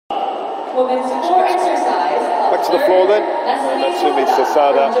Back to the floor then. Natsumi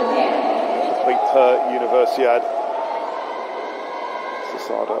Sasada complete her Universiade.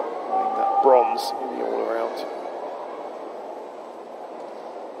 Sasada winning that bronze in the all-around.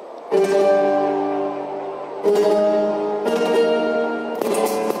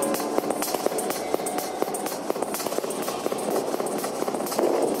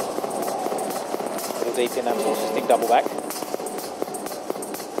 Little deep in that stick double back.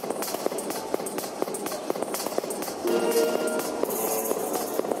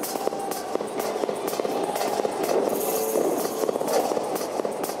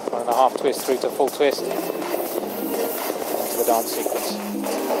 Half twist through to full twist into the dance sequence.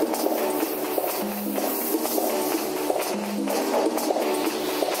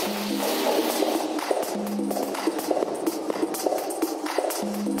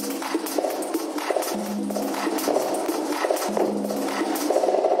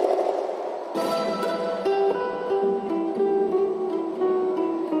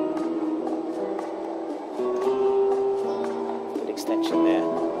 Good extension there.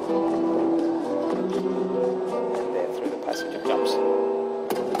 Passenger jumps.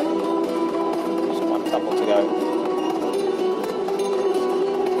 Just one tumble to go.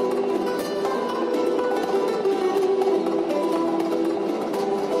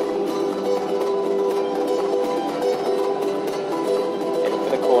 Heading for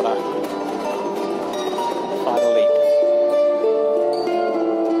the corner. Final leap.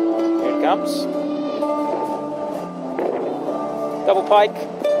 Here it comes. Double pike.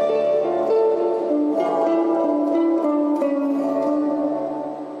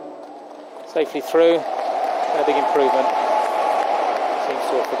 Safely through, a big improvement. Seems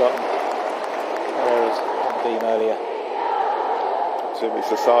to have forgotten her errors on the beam earlier. Natsumi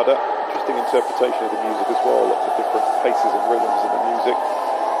Sasada, interesting interpretation of the music as well. Lots of different paces and rhythms in the music.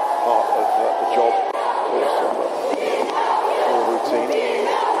 Part of the job, of course, on the full routine.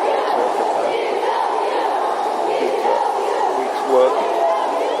 Interpret that. Good week's work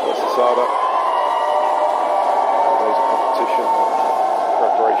for Sasada. Days of competition,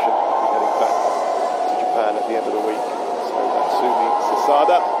 preparation. Heading back to Japan at the end of the week. So Natsumi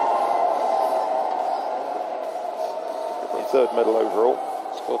Sasada, the third medal overall.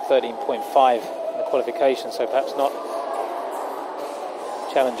 Scored 13.5 in the qualification, so perhaps not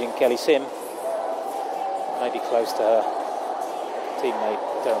challenging Kelly Sim. Maybe close to her teammate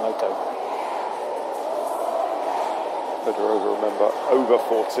Teramoto. Federer, remember, over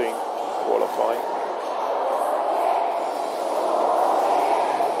 14 qualifying.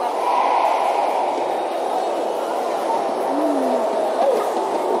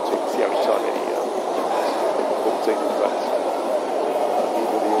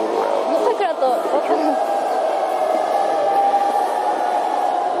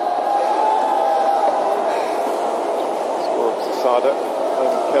 Sasada,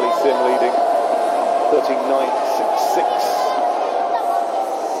 Kelly Sim leading 13.966.